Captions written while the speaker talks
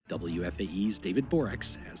WFAE's David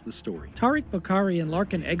Borex has the story. Tariq Bokhari and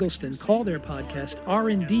Larkin Eggleston call their podcast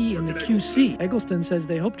R&D in the QC. Eggleston says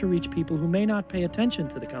they hope to reach people who may not pay attention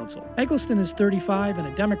to the council. Eggleston is 35 and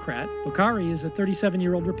a Democrat. Bokhari is a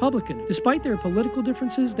 37-year-old Republican. Despite their political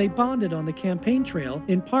differences, they bonded on the campaign trail,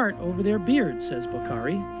 in part over their beards, says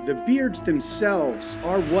Bokhari. The beards themselves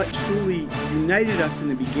are what truly united us in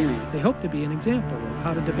the beginning. They hope to be an example of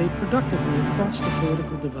how to debate productively across the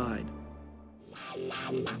political divide.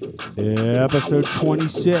 Episode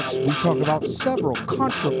 26, we talk about several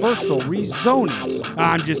controversial rezonings.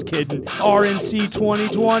 I'm just kidding. RNC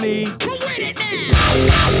 2020. Quit it now!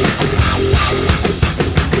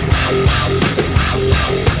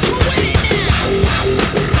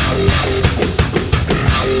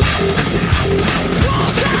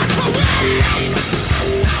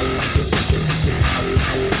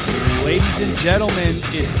 Ladies and gentlemen,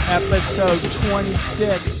 it's episode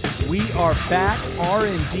 26. We are back.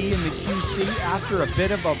 R&D in the QC after a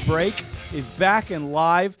bit of a break is back and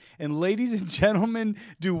live. And ladies and gentlemen,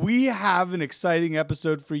 do we have an exciting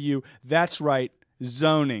episode for you? That's right,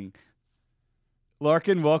 zoning.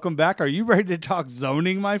 Larkin, welcome back. Are you ready to talk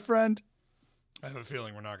zoning, my friend? I have a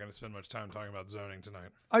feeling we're not going to spend much time talking about zoning tonight.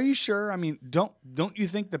 Are you sure? I mean, don't you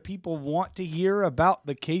think the people want to hear about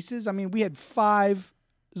the cases? I mean, we had 5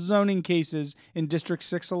 zoning cases in District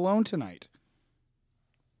 6 alone tonight.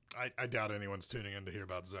 I doubt anyone's tuning in to hear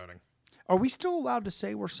about zoning. Are we still allowed to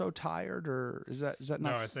say we're so tired, or is that not?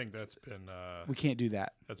 No, I think that's been. We can't do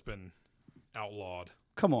that. That's been outlawed.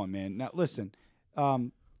 Come on, man. Now listen.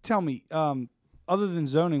 Tell me. Other than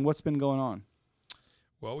zoning, what's been going on?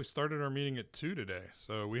 Well, we started our meeting at 2 today,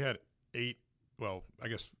 so we had 8. Well, I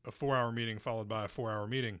guess a 4-hour meeting followed by a 4-hour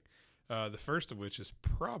meeting. The first of which is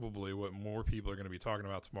probably what more people are going to be talking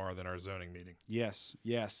about tomorrow than our zoning meeting. Yes.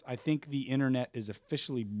 I think the internet is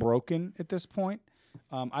officially broken at this point.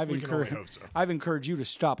 I've encouraged you to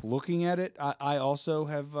stop looking at it. I also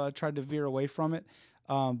have tried to veer away from it.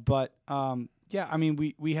 But I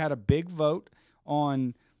mean, we had a big vote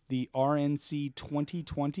on the RNC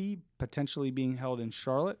 2020 potentially being held in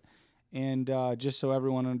Charlotte. And just so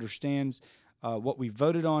everyone understands, what we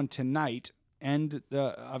voted on tonight, and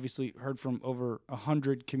obviously heard from over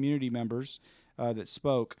 100 community members that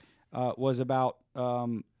spoke, was about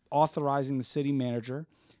authorizing the city manager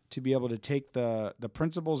to be able to take the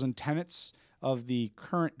principles and tenets of the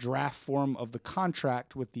current draft form of the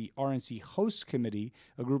contract with the RNC Host Committee,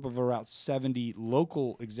 a group of around 70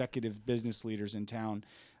 local executive business leaders in town,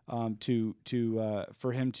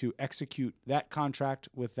 for him to execute that contract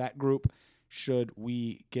with that group should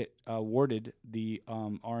we get awarded the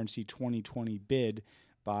RNC 2020 bid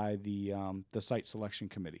by the site selection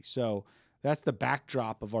committee. So that's the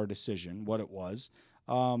backdrop of our decision, what it was.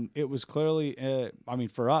 It was clearly,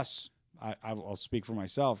 for us, I'll speak for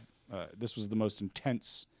myself, this was the most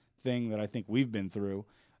intense thing that I think we've been through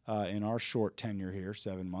in our short tenure here,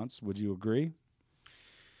 7 months. Would you agree?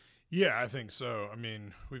 Yeah, I think so. I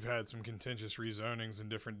mean, we've had some contentious rezonings in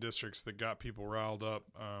different districts that got people riled up,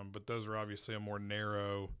 but those are obviously a more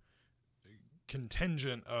narrow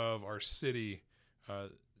contingent of our city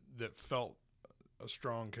that felt a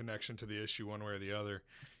strong connection to the issue one way or the other.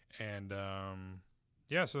 And,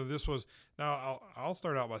 so this was – now I'll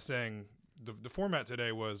start out by saying the format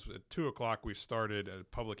today was at 2 o'clock we started a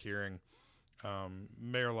public hearing.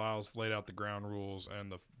 Mayor Lyles laid out the ground rules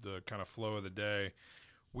and the kind of flow of the day.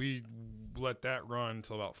 We let that run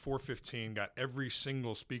until about 4:15, got every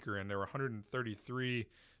single speaker in. There were 133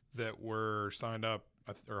 that were signed up,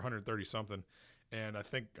 or 130-something, and I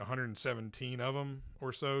think 117 of them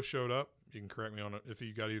or so showed up. You can correct me on it if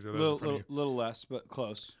you got either of those in front of you. Little less, but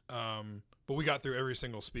close. But we got through every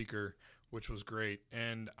single speaker, which was great.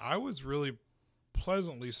 And I was really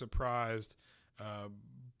pleasantly surprised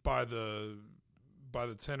by the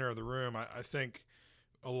tenor of the room. I think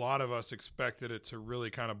a lot of us expected it to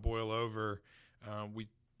really kind of boil over.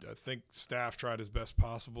 I think staff tried as best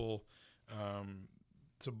possible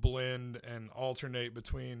to blend and alternate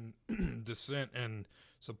between dissent and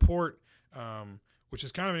support, which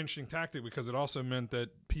is kind of an interesting tactic because it also meant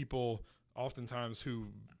that people oftentimes who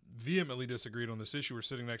vehemently disagreed on this issue were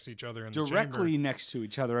sitting next to each other in directly next to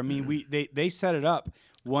each other. I mean, they set it up,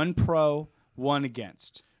 one pro, one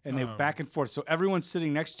against. And they back and forth. So everyone's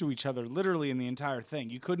sitting next to each other literally in the entire thing.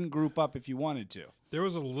 You couldn't group up if you wanted to. There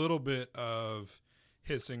was a little bit of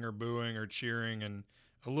hissing or booing or cheering and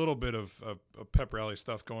a little bit of pep rally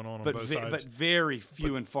stuff going on both sides. But very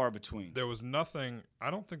few and far between. There was nothing – I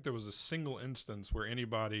don't think there was a single instance where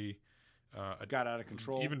anybody got out of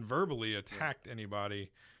control. Even verbally attacked anybody.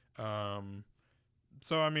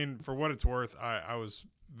 So, I mean, for what it's worth, I was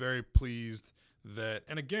very pleased that,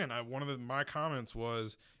 and again, one of my comments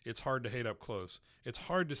was, it's hard to hate up close. It's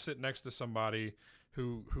hard to sit next to somebody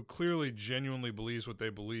who clearly genuinely believes what they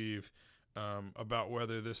believe about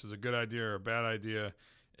whether this is a good idea or a bad idea.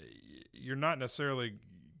 You're not necessarily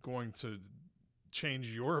going to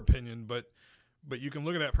change your opinion, but you can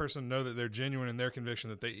look at that person and know that they're genuine in their conviction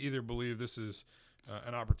that they either believe this is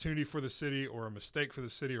an opportunity for the city or a mistake for the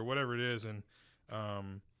city or whatever it is. And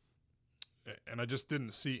I just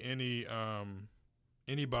didn't see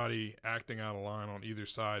anybody acting out of line on either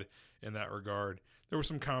side in that regard. There were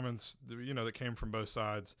some comments, that came from both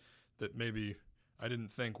sides that maybe I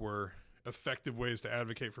didn't think were effective ways to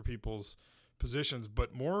advocate for people's positions,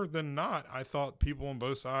 but more than not, I thought people on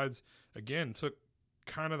both sides, again, took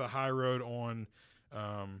kind of the high road on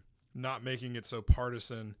not making it so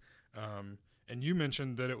partisan. And you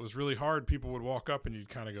mentioned that it was really hard. People would walk up and you'd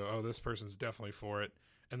kind of go, oh, this person's definitely for it.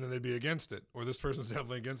 And then they'd be against it, or this person's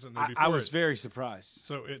definitely against it, and they'd be for it. I was very surprised.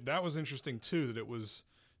 So that was interesting, too, that it was,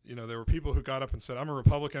 there were people who got up and said, I'm a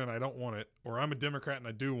Republican and I don't want it, or I'm a Democrat and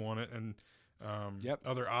I do want it, and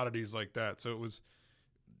other oddities like that. So it was,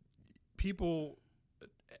 people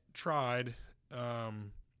tried,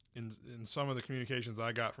 in some of the communications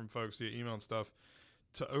I got from folks via email and stuff,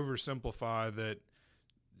 to oversimplify that,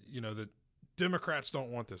 that Democrats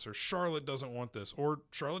don't want this, or Charlotte doesn't want this, or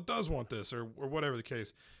Charlotte does want this, or whatever the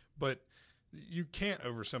case. But you can't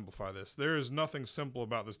oversimplify this. There is nothing simple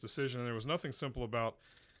about this decision, and there was nothing simple about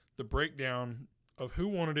the breakdown of who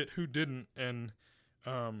wanted it, who didn't, and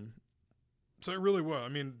so it really was. I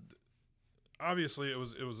mean, obviously it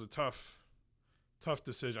was a tough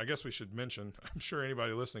decision. I guess we should mention, I'm sure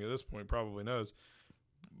anybody listening at this point probably knows,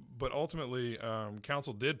 but ultimately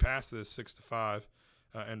council did pass this 6-5,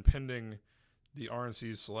 and pending the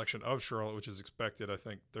RNC's selection of Charlotte, which is expected, I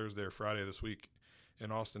think, Thursday or Friday this week in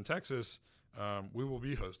Austin, Texas, we will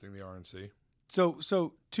be hosting the RNC.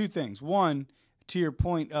 So two things. One, to your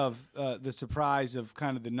point of the surprise of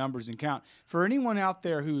kind of the numbers and count. For anyone out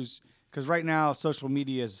there because right now social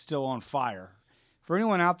media is still on fire. For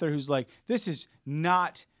anyone out there who's like, this is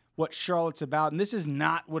not what Charlotte's about, and this is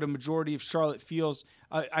not what a majority of Charlotte feels,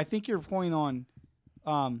 I think your point on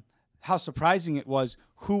how surprising it was,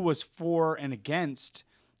 who was for and against,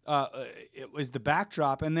 it was the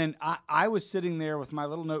backdrop. And then I was sitting there with my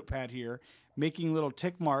little notepad here, making little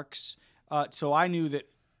tick marks, so I knew that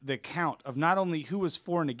the count of not only who was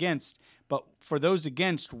for and against, but for those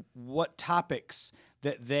against, what topics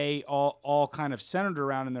that they all kind of centered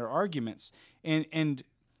around in their arguments. And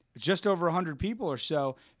just over 100 people or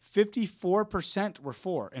so, 54% were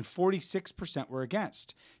for and 46% were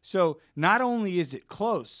against. So not only is it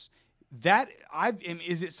close,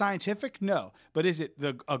 is it scientific? No. But is it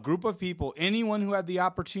a group of people, anyone who had the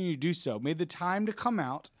opportunity to do so, made the time to come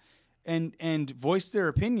out and voice their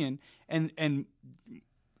opinion, and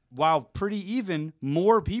while pretty even,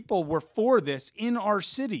 more people were for this in our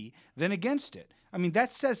city than against it. I mean,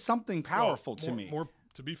 that says something powerful to me.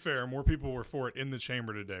 To be fair, more people were for it in the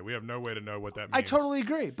chamber today. We have no way to know what that means. I totally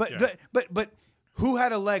agree. But who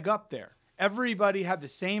had a leg up there? Everybody had the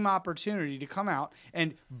same opportunity to come out,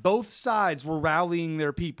 and both sides were rallying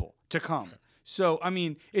their people to come. So, I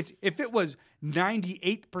mean, if it was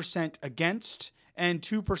 98% against and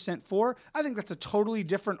 2% for, I think that's a totally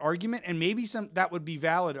different argument, and maybe that would be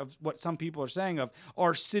valid of what some people are saying of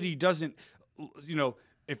our city doesn't,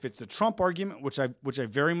 if it's a Trump argument, which I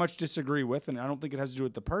very much disagree with, and I don't think it has to do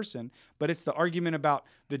with the person, but it's the argument about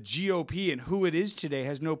the GOP and who it is today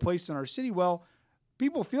has no place in our city. Well,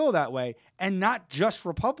 people feel that way, and not just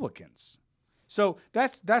Republicans. So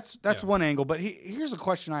that's one angle. But here's a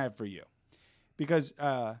question I have for you, because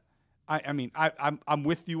I'm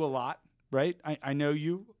with you a lot, right? I know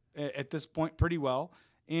you at this point pretty well,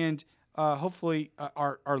 and hopefully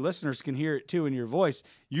our listeners can hear it too in your voice.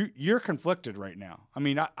 You're conflicted right now. I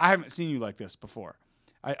mean, I haven't seen you like this before.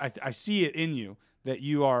 I see it in you that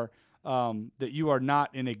you are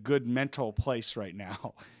not in a good mental place right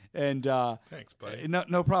now. And thanks, buddy.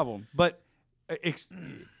 No problem. But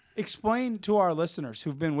explain to our listeners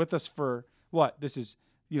who've been with us for what this is,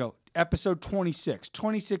 episode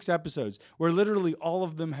 26 episodes, where literally all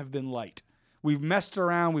of them have been light. We've messed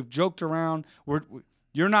around, we've joked around.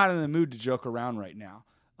 You're not in the mood to joke around right now.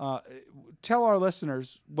 Tell our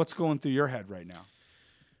listeners what's going through your head right now.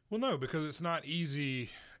 Well, no, because it's not easy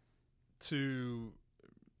to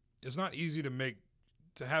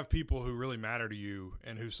have people who really matter to you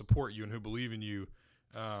and who support you and who believe in you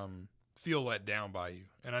feel let down by you.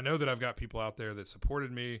 And I know that I've got people out there that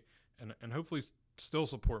supported me and hopefully still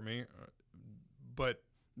support me. But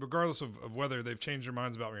regardless of whether they've changed their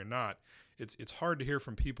minds about me or not, it's hard to hear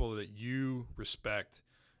from people that you respect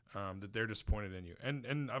that they're disappointed in you.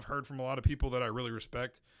 And I've heard from a lot of people that I really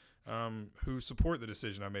respect who support the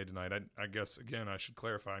decision I made tonight. I guess, again, I should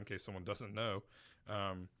clarify in case someone doesn't know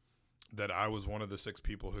that I was one of the 6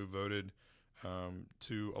 people who voted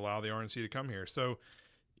to allow the RNC to come here. So,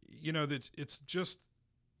 that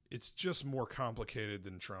it's just more complicated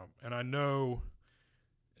than Trump. And I know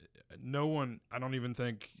no one, I don't even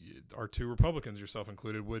think our 2 Republicans, yourself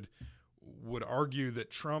included, would argue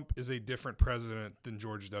that Trump is a different president than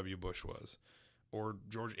George W. Bush was, or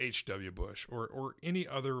George H.W. Bush, or any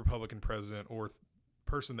other Republican president or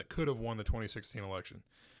person that could have won the 2016 election.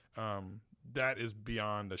 That is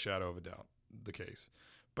beyond a shadow of a doubt the case.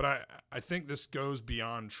 But I think this goes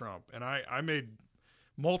beyond Trump. And I made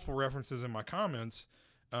multiple references in my comments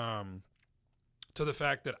to the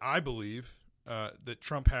fact that I believe that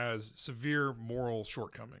Trump has severe moral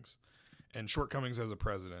shortcomings and shortcomings as a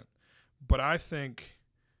president. But I think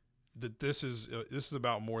that this is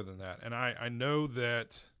about more than that. And I know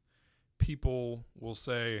that people will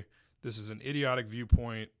say this is an idiotic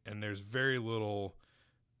viewpoint and there's very little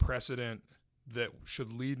precedent that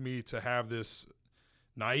should lead me to have this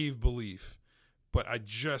naive belief. But I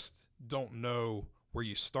just don't know where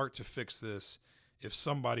you start to fix this if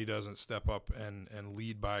somebody doesn't step up and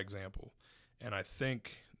lead by example. And I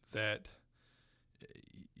think that,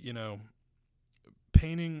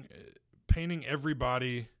 painting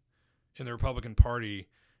everybody in the Republican Party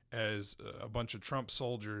as a bunch of Trump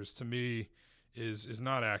soldiers, to me, is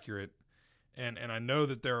not accurate. And I know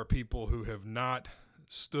that there are people who have not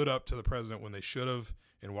stood up to the president when they should have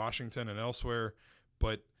in Washington and elsewhere.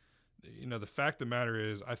 But, the fact of the matter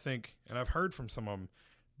is, I think, and I've heard from some of them,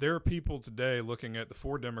 there are people today looking at the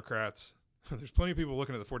 4 Democrats. There's plenty of people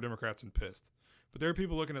looking at the 4 Democrats and pissed. But there are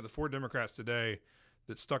people looking at the 4 Democrats today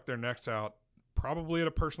that stuck their necks out, probably at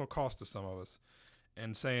a personal cost to some of us,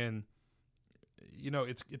 and saying,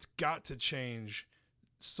 it's got to change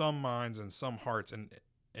some minds and some hearts.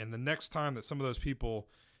 And the next time that some of those people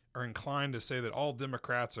are inclined to say that all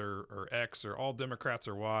Democrats are X or all Democrats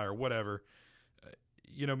are Y or whatever,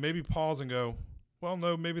 maybe pause and go, well,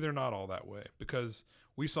 no, maybe they're not all that way, because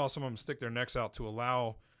we saw some of them stick their necks out to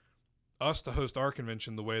allow us to host our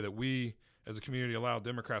convention the way that we as a community allowed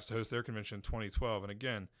Democrats to host their convention in 2012. And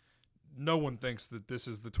again, no one thinks that this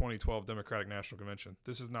is the 2012 Democratic National Convention.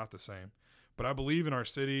 This is not the same. But I believe in our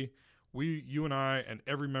city. You and I and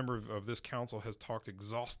every member of this council has talked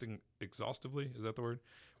exhaustively, is that the word?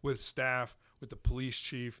 With staff, with the police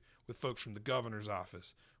chief, with folks from the governor's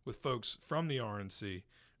office, with folks from the RNC,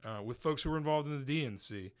 with folks who were involved in the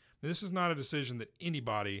DNC. This is not a decision that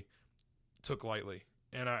anybody took lightly.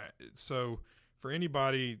 And so for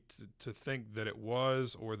anybody to think that it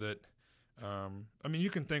was, or that, you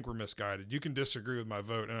can think we're misguided. You can disagree with my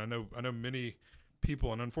vote. And I know many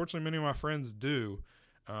people, and unfortunately many of my friends do.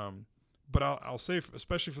 But I'll say,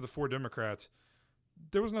 especially for the 4 Democrats,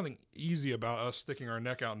 there was nothing easy about us sticking our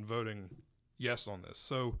neck out and voting yes on this.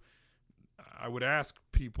 So I would ask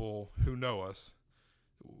people who know us,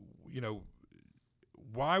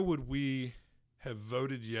 why would we have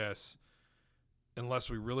voted yes unless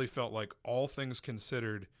we really felt like, all things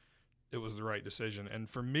considered, it was the right decision? And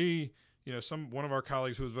for me, one of our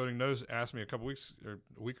colleagues who was voting no asked me a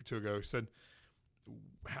week or 2 ago, he said,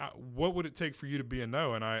 what would it take for you to be a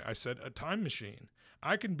no? And I said, a time machine.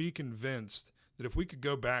 I can be convinced that if we could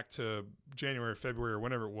go back to January, February, or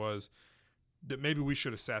whenever it was, that maybe we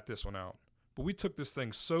should have sat this one out. But we took this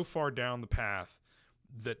thing so far down the path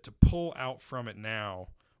that to pull out from it now,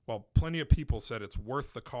 while plenty of people said it's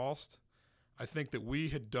worth the cost, I think that we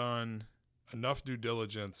had done enough due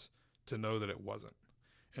diligence to know that it wasn't.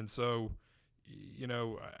 And so,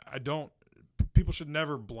 people should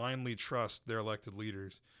never blindly trust their elected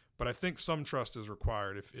leaders, but I think some trust is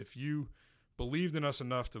required. If you believed in us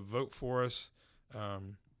enough to vote for us,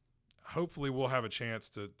 hopefully we'll have a chance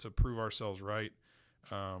to prove ourselves right.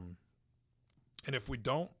 And if we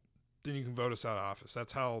don't, then you can vote us out of office.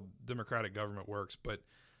 That's how democratic government works. But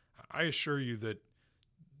I assure you that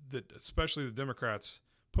especially the Democrats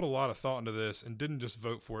put a lot of thought into this and didn't just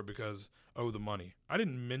vote for it because, the money. I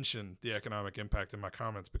didn't mention the economic impact in my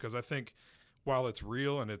comments because I think while it's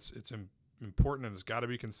real and it's important and it's got to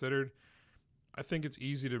be considered, I think it's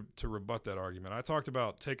easy to rebut that argument. I talked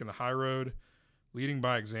about taking the high road, leading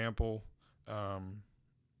by example,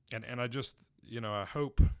 and I just, I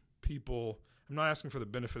hope people, I'm not asking for the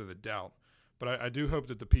benefit of the doubt, but I do hope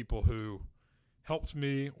that the people who helped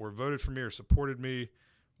me or voted for me or supported me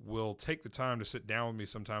will take the time to sit down with me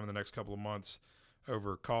sometime in the next couple of months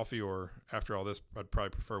over coffee, or after all this, I'd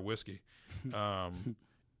probably prefer whiskey,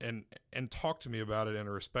 and talk to me about it in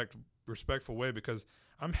a respectful way, because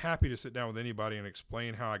I'm happy to sit down with anybody and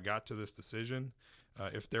explain how I got to this decision,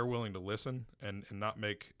 if they're willing to listen and not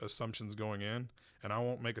make assumptions going in. And I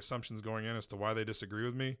won't make assumptions going in as to why they disagree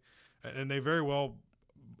with me. And they very well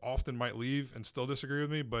often might leave and still disagree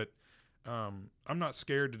with me, but I'm not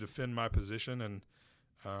scared to defend my position, and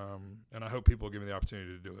I hope people give me the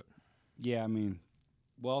opportunity to do it. Yeah, I mean,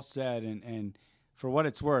 well said. And for what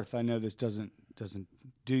it's worth, I know this doesn't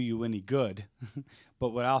do you any good, but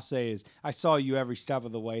what I'll say is I saw you every step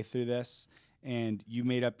of the way through this, and you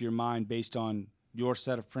made up your mind based on your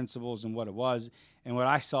set of principles and what it was. And what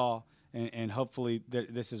I saw, and hopefully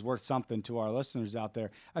this is worth something to our listeners out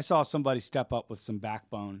there, I saw somebody step up with some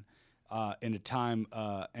backbone in a time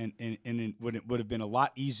and when it would have been a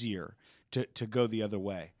lot easier to go the other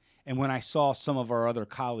way. And when I saw some of our other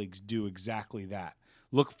colleagues do exactly that,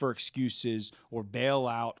 look for excuses or bail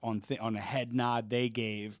out on a head nod they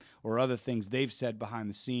gave or other things they've said behind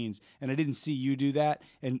the scenes, and I didn't see you do that.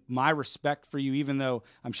 And my respect for you, even though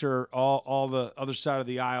I'm sure all the other side of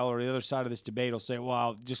the aisle or the other side of this debate will say,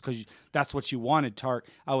 well, just because that's what you wanted, Tart,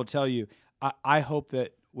 I will tell you, I hope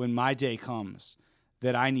that when my day comes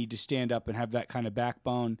that I need to stand up and have that kind of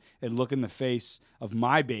backbone and look in the face of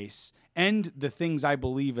my base and the things I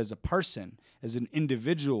believe as a person, as an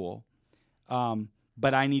individual,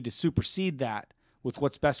 but I need to supersede that with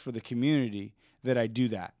what's best for the community, that I do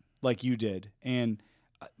that like you did. And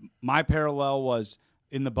my parallel was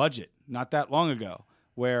in the budget not that long ago,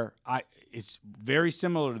 where it's very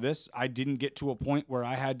similar to this. I didn't get to a point where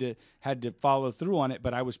I had to follow through on it,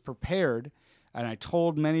 but I was prepared. And I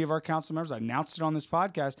told many of our council members, I announced it on this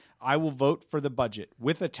podcast, I will vote for the budget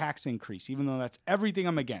with a tax increase, even though that's everything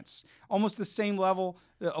I'm against. Almost the same level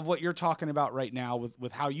of what you're talking about right now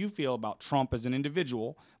with how you feel about Trump as an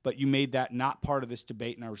individual, but you made that not part of this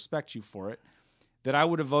debate, and I respect you for it, that I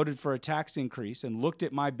would have voted for a tax increase and looked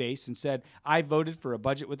at my base and said, I voted for a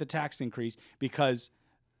budget with a tax increase because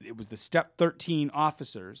it was the Step 13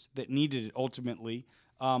 officers that needed it ultimately,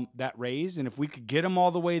 that raise, and if we could get them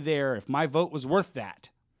all the way there, if my vote was worth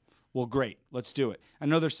that, well, great, let's do it. I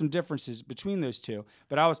know there's some differences between those two,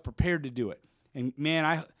 but I was prepared to do it. And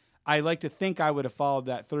man, I like to think I would have followed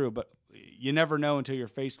that through, but you never know until you're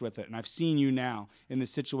faced with it. And I've seen you now in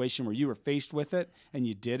this situation where you were faced with it and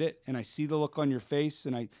you did it, and I see the look on your face,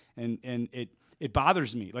 and it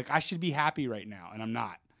bothers me. Like, I should be happy right now, and I'm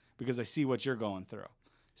not, because I see what you're going through.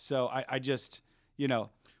 So I just,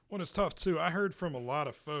 Well, it's tough, too. I heard from a lot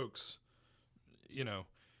of folks,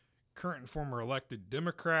 current and former elected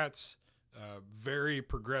Democrats, very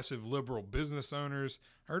progressive liberal business owners.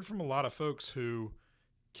 I heard from a lot of folks who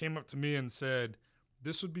came up to me and said,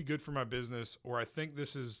 this would be good for my business, or I think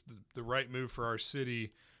this is the right move for our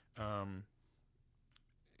city. And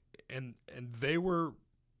they were,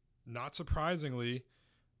 not surprisingly,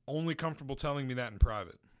 only comfortable telling me that in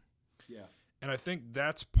private. Yeah. And I think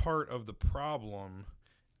that's part of the problem.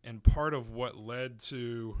 And part of what led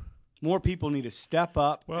to more people need to step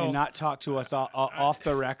up and not talk to us off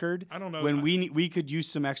the record. I don't know when we could use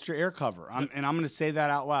some extra air cover. I'm going to say that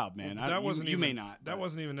out loud, man. That wasn't you even, may not. That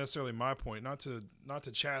wasn't even necessarily my point. Not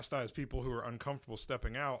to chastise people who are uncomfortable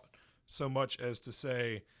stepping out so much as to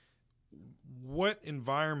say, what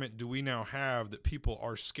environment do we now have that people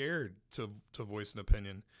are scared to voice an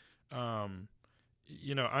opinion?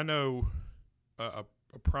 I know a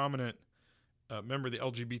prominent member of the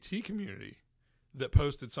LGBT community that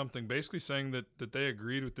posted something basically saying that they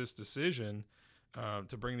agreed with this decision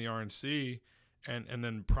to bring the RNC, and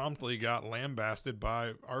then promptly got lambasted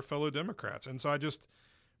by our fellow Democrats. And so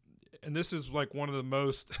and this is like one of the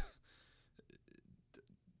most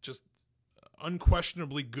just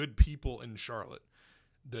unquestionably good people in Charlotte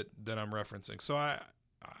that I'm referencing. So I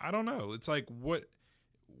don't know. It's like,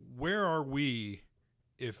 where are we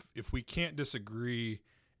if we can't disagree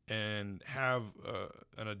and have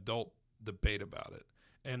an adult debate about it?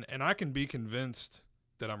 And I can be convinced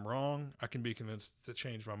that I'm wrong. I can be convinced to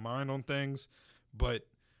change my mind on things. But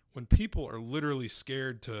when people are literally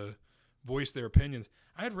scared to voice their opinions,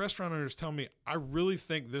 I had restaurant owners tell me, I really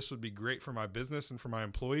think this would be great for my business and for my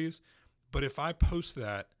employees, but if I post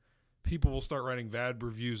that, people will start writing bad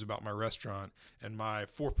reviews about my restaurant, and my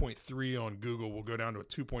 4.3 on Google will go down to a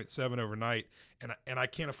 2.7 overnight, and I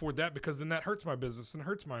can't afford that, because then that hurts my business and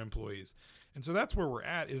hurts my employees. And so that's where we're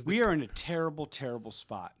at. We are in a terrible, terrible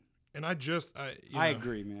spot. And I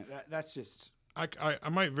agree, man. That's just I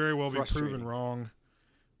might very well be proven wrong,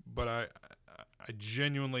 but I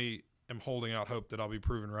genuinely am holding out hope that I'll be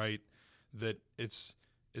proven right. That it's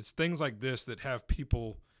things like this that have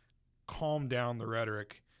people calm down the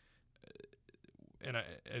rhetoric. And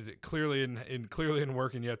it clearly isn't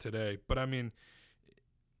working yet today. But I mean,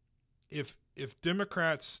 if if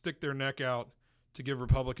Democrats stick their neck out to give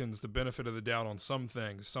Republicans the benefit of the doubt on some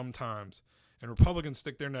things sometimes, and Republicans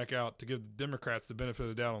stick their neck out to give Democrats the benefit of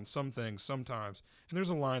the doubt on some things sometimes, and there's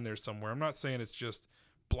a line there somewhere. I'm not saying it's just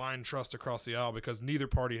blind trust across the aisle, because neither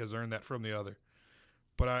party has earned that from the other.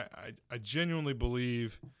 But I genuinely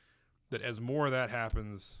believe that as more of that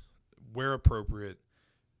happens, where appropriate,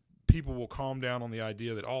 people will calm down on the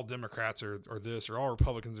idea that all Democrats are this, or all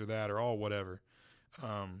Republicans are that, or all whatever.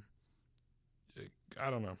 I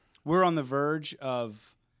don't know. We're on the verge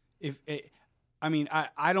of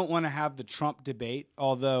I don't want to have the Trump debate,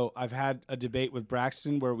 although I've had a debate with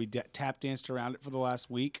Braxton where we tap danced around it for the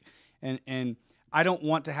last week. And I don't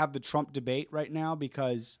want to have the Trump debate right now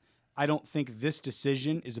because I don't think this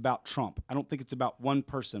decision is about Trump. I don't think it's about one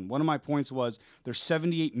person. One of my points was there's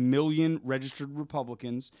 78 million registered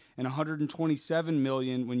Republicans and 127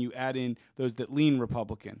 million when you add in those that lean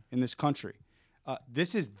Republican in this country.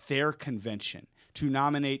 This is their convention to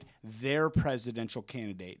nominate their presidential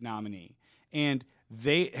candidate nominee. And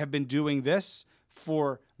they have been doing this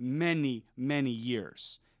for many, many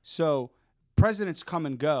years. So presidents come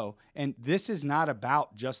and go, and this is not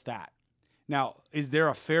about just that. Now, is there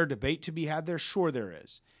a fair debate to be had there? Sure there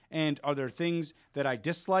is. And are there things that I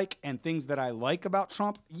dislike and things that I like about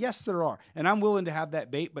Trump? Yes, there are. And I'm willing to have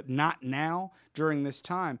that debate, but not now during this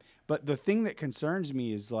time. But the thing that concerns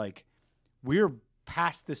me is, like, we're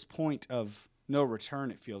past this point of no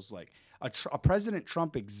return, it feels like. A President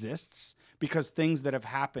Trump exists because things that have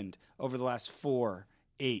happened over the last 4,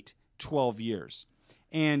 8, 12 years.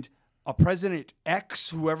 And a President X,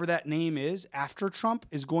 whoever that name is, after Trump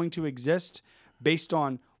is going to exist based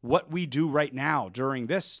on what we do right now during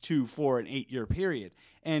this 2, 4, and 8 year period.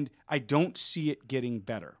 And I don't see it getting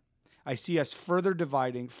better. I see us further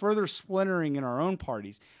dividing, further splintering in our own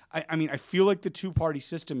parties. I feel like the two-party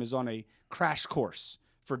system is on a crash course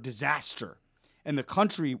for disaster. And the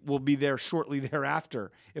country will be there shortly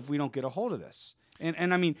thereafter if we don't get a hold of this.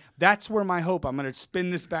 And I mean, that's where my hope, I'm going to spin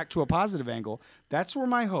this back to a positive angle. That's where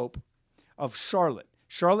my hope of Charlotte.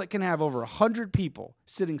 Charlotte can have over 100 people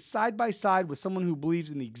sitting side by side with someone who believes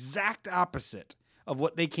in the exact opposite of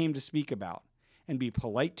what they came to speak about, and be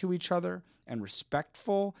polite to each other and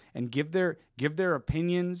respectful and give their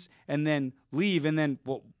opinions and then leave. And then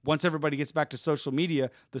once everybody gets back to social media,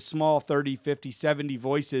 the small 30, 50, 70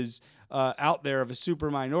 voices out there of a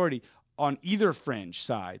super minority on either fringe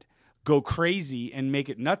side go crazy and make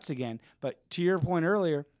it nuts again. But to your point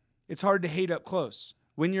earlier, it's hard to hate up close.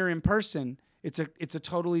 When you're in person, it's a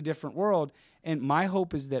totally different world. And my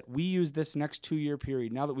hope is that we use this next 2 year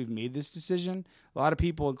period, now that we've made this decision. A lot of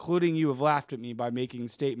people, including you, have laughed at me by making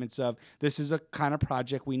statements of this is a kind of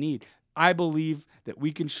project we need. I believe that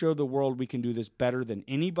we can show the world we can do this better than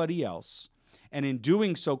anybody else. And in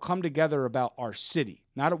doing so, come together about our city.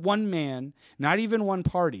 Not one man, not even one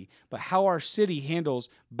party, but how our city handles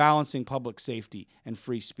balancing public safety and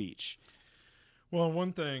free speech. Well,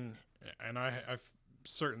 one thing, and I'm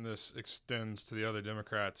certain this extends to the other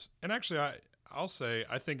Democrats, and actually I'll say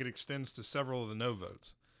I think it extends to several of the no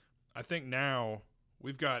votes. I think now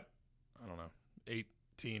we've got,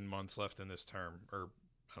 18 months left in this term, or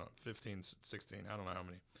 15, 16, I don't know how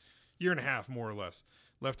many. Year and a half, more or less,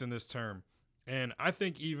 left in this term. And I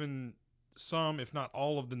think even some, if not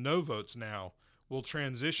all of the no votes now will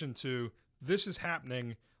transition to this is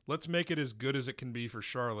happening. Let's make it as good as it can be for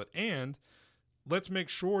Charlotte. And let's make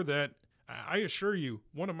sure that, I assure you,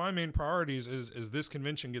 one of my main priorities is this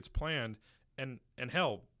convention gets planned. And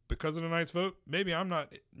hell, because of tonight's vote, maybe I'm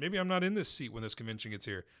not in this seat when this convention gets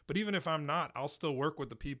here. But even if I'm not, I'll still work with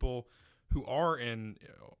the people who are in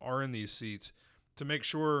these seats to make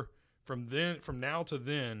sure from now to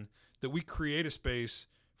then that we create a space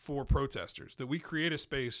for protesters, that we create a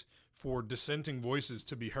space for dissenting voices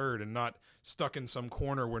to be heard and not stuck in some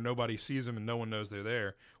corner where nobody sees them and no one knows they're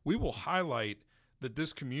there. We will highlight that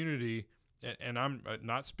this community, and I'm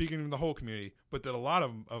not speaking of the whole community, but that a lot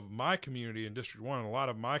of my community in District 1 and a lot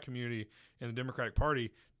of my community in the Democratic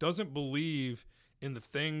Party doesn't believe in the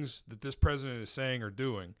things that this president is saying or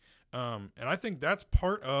doing. And I think that's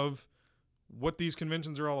part of what these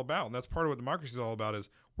conventions are all about. And that's part of what democracy is all about, is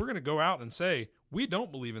we're going to go out and say, we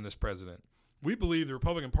don't believe in this president. We believe the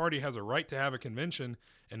Republican Party has a right to have a convention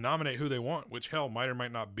and nominate who they want, which hell might or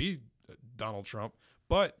might not be Donald Trump.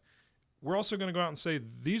 But we're also going to go out and say,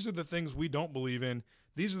 these are the things we don't believe in.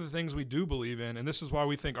 These are the things we do believe in. And this is why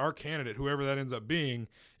we think our candidate, whoever that ends up being,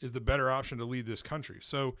 is the better option to lead this country.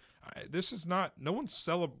 So this is not, no one's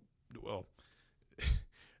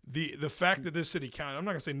the fact that this city county, I'm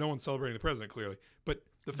not going to say no one's celebrating the president, clearly, but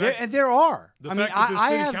There are. I mean,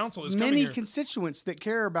 I have many constituents that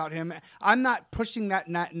care about him. I'm not pushing that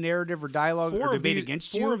narrative or dialogue or debate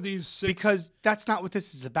against you. 4 of these 6, because that's not what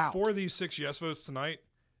this is about. 4 of these 6 yes votes tonight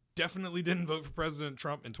definitely didn't vote for President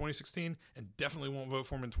Trump in 2016 and definitely won't vote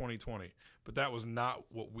for him in 2020. But that was not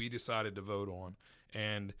what we decided to vote on.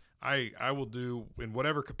 And I will do, in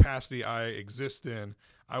whatever capacity I exist in,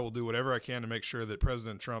 I will do whatever I can to make sure that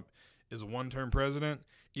President Trump is a one-term president,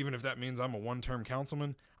 even if that means I'm a one-term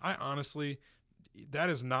councilman. I honestly, that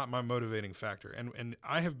is not my motivating factor. And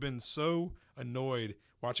I have been so annoyed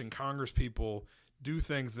watching Congress people do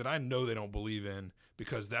things that I know they don't believe in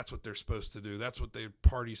because that's what they're supposed to do. That's what their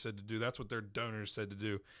party said to do. That's what their donors said to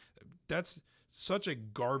do. That's such a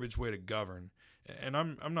garbage way to govern. And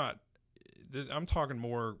I'm talking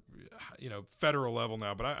more, federal level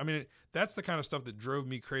now. But I mean, that's the kind of stuff that drove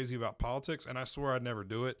me crazy about politics, and I swore I'd never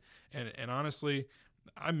do it. And honestly,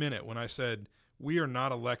 I meant it when I said we are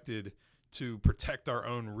not elected to protect our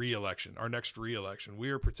own reelection, our next reelection.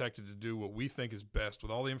 We are protected to do what we think is best with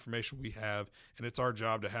all the information we have, and it's our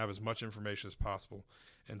job to have as much information as possible.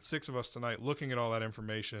 And 6 of us tonight, looking at all that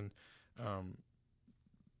information,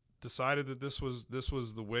 decided that this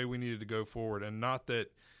was the way we needed to go forward, and not that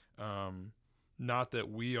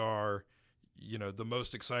we are, the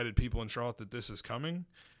most excited people in Charlotte that this is coming,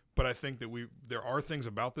 but I think that there are things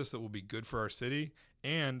about this that will be good for our city.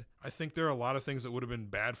 And I think there are a lot of things that would have been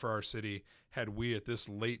bad for our city had we at this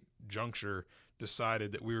late juncture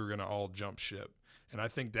decided that we were going to all jump ship. And I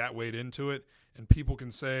think that weighed into it. And people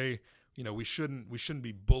can say, we shouldn't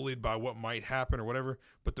be bullied by what might happen or whatever.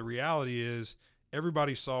 But the reality is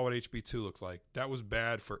everybody saw what HB2 looked like. That was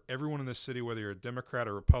bad for everyone in this city, whether you're a Democrat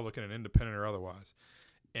or Republican, an independent or otherwise.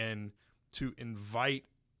 And to invite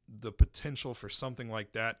the potential for something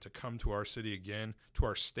like that to come to our city again, to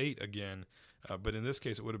our state again, but in this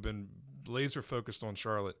case, it would have been laser focused on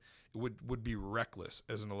Charlotte. It would be reckless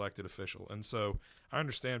as an elected official. And so I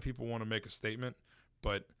understand people want to make a statement,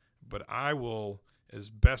 but I will, as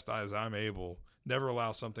best as I'm able, never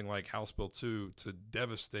allow something like House Bill 2 to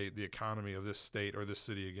devastate the economy of this state or this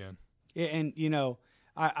city again. Yeah, and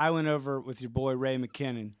I went over with your boy Ray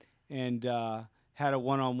McKinnon and had a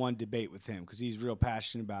one-on-one debate with him because he's real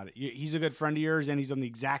passionate about it. He's a good friend of yours, and he's on the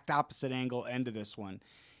exact opposite end of this one.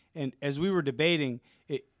 And as we were debating,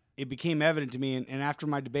 it became evident to me, and after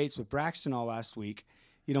my debates with Braxton all last week,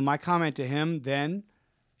 my comment to him then,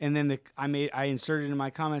 and then I inserted in my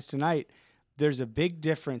comments tonight, there's a big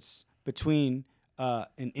difference between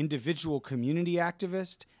an individual community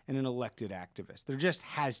activist and an elected activist. There just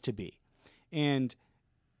has to be. And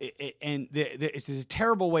it's a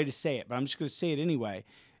terrible way to say it, but I'm just going to say it anyway.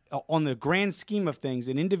 On the grand scheme of things,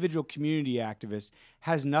 an individual community activist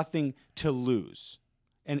has nothing to lose.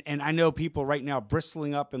 And I know people right now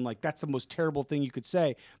bristling up and like, that's the most terrible thing you could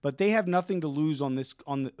say, but they have nothing to lose on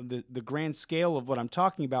the grand scale of what I'm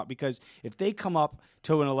talking about, because if they come up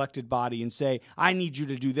to an elected body and say, I need you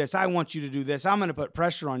to do this, I want you to do this, I'm going to put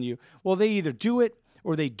pressure on you, well, they either do it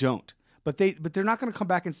or they don't. But they're not going to come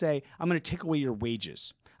back and say, I'm going to take away your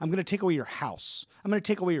wages. I'm going to take away your house. I'm going to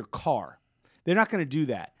take away your car. They're not going to do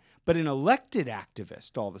that. But an elected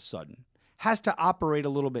activist all of a sudden has to operate a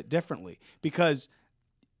little bit differently, because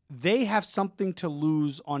they have something to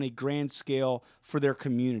lose on a grand scale for their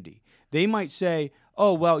community. They might say,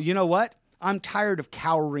 oh, well, you know what? I'm tired of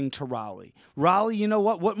cowering to Raleigh. Raleigh, you know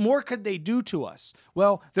what? What more could they do to us?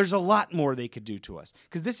 Well, there's a lot more they could do to us,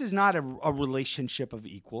 because this is not a relationship of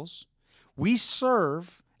equals. We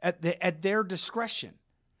serve at their discretion.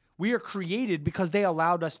 We are created because they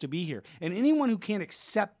allowed us to be here. And anyone who can't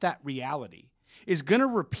accept that reality is going to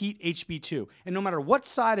repeat HB2. And no matter what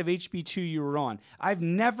side of HB2 you were on, I've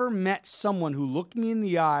never met someone who looked me in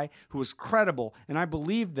the eye, who was credible, and I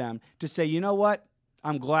believed them, to say, you know what?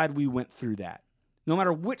 I'm glad we went through that, no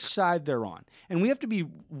matter which side they're on. And we have to be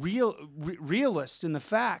realists in the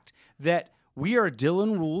fact that we are a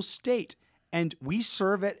Dillon Rules state, and we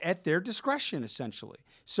serve at their discretion, essentially.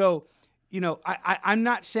 So, I'm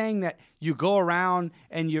not saying that you go around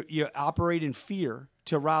and you operate in fear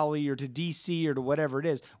to Raleigh or to D.C. or to whatever it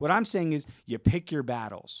is. What I'm saying is you pick your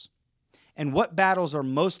battles, and what battles are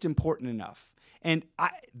most important enough. And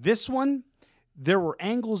this one, there were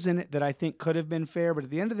angles in it that I think could have been fair, but at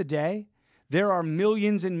the end of the day, there are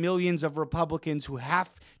millions and millions of Republicans who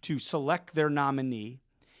have to select their nominee.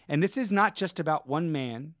 And this is not just about one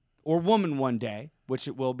man or woman one day, which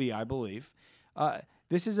it will be, I believe.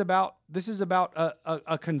 This is about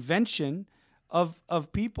a convention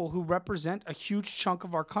of people who represent a huge chunk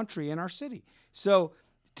of our country and our city. So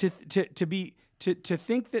to to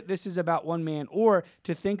think that this is about one man, or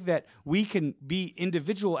to think that we can be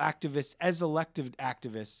individual activists as elected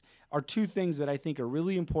activists, are two things that I think are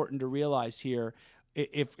really important to realize here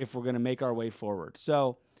if we're going to make our way forward.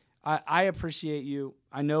 So I appreciate you.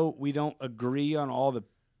 I know we don't agree on all the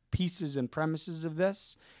pieces and premises of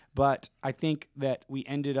this, but I think that we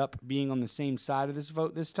ended up being on the same side of this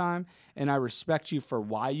vote this time, and I respect you for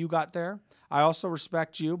why you got there. I also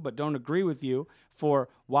respect you, but don't agree with you, for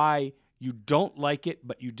why you don't like it,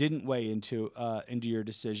 but you didn't weigh into your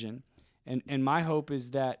decision. And my hope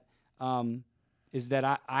is that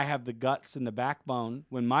I have the guts and the backbone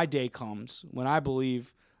when my day comes, when I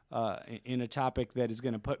believe in a topic that is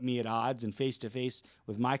going to put me at odds and face to face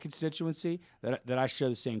with my constituency, that I show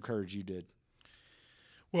the same courage you did.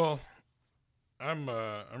 Well, I'm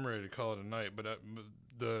ready to call it a night, but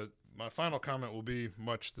my final comment will be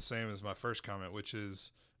much the same as my first comment, which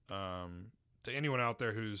is to anyone out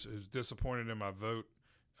there who's disappointed in my vote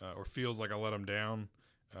or feels like I let them down.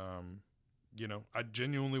 I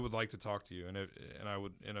genuinely would like to talk to you, and I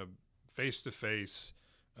would, in a face-to-face,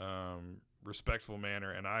 respectful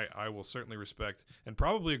manner, and I will certainly respect and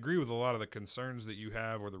probably agree with a lot of the concerns that you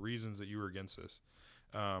have or the reasons that you were against this.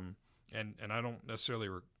 And I don't necessarily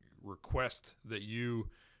request that you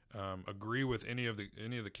agree with any of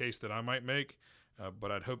the case that I might make,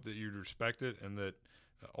 but I'd hope that you'd respect it, and that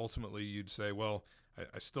ultimately you'd say, well,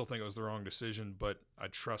 I still think it was the wrong decision, but I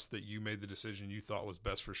trust that you made the decision you thought was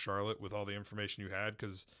best for Charlotte with all the information you had,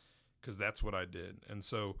 because that's what I did. And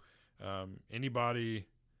so anybody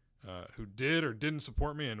who did or didn't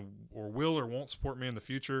support me or will or won't support me in the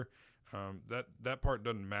future, that part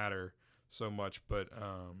doesn't matter so much, but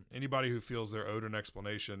anybody who feels they're owed an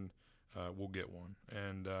explanation will get one.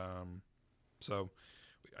 And so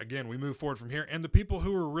again, we move forward from here. And the people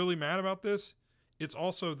who are really mad about this, it's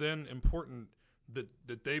also then important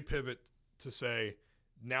that they pivot to say,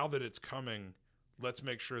 now that it's coming, let's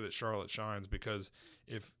make sure that Charlotte shines, because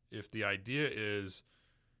if the idea is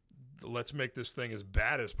let's make this thing as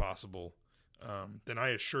bad as possible, then I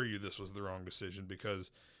assure you this was the wrong decision,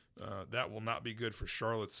 because that will not be good for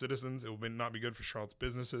Charlotte's citizens. It will not be good for Charlotte's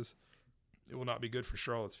businesses. It will not be good for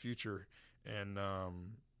Charlotte's future. And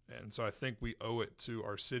so I think we owe it to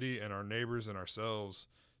our city and our neighbors and ourselves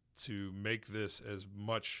to make this as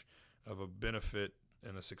much of a benefit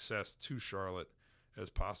and a success to Charlotte as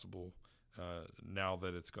possible now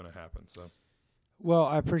that it's going to happen. So. Well,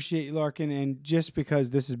 I appreciate you, Larkin, and just because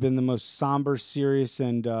this has been the most somber, serious,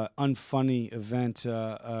 and unfunny event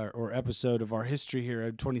or episode of our history here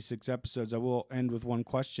at 26 episodes, I will end with one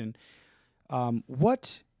question.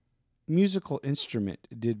 What musical instrument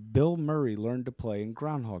did Bill Murray learn to play in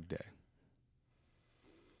Groundhog Day?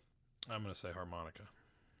 I'm going to say harmonica.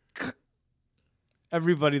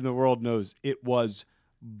 Everybody in the world knows it was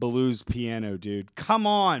blues piano, dude. Come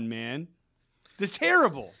on, man. It's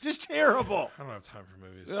terrible. Just terrible. I don't have time for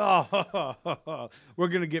movies. Oh, we're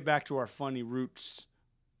going to get back to our funny roots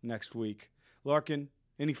next week. Larkin,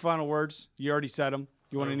 any final words? You already said them.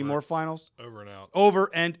 You want any more finals? Over and out. Over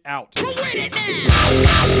and out. Win it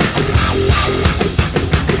now!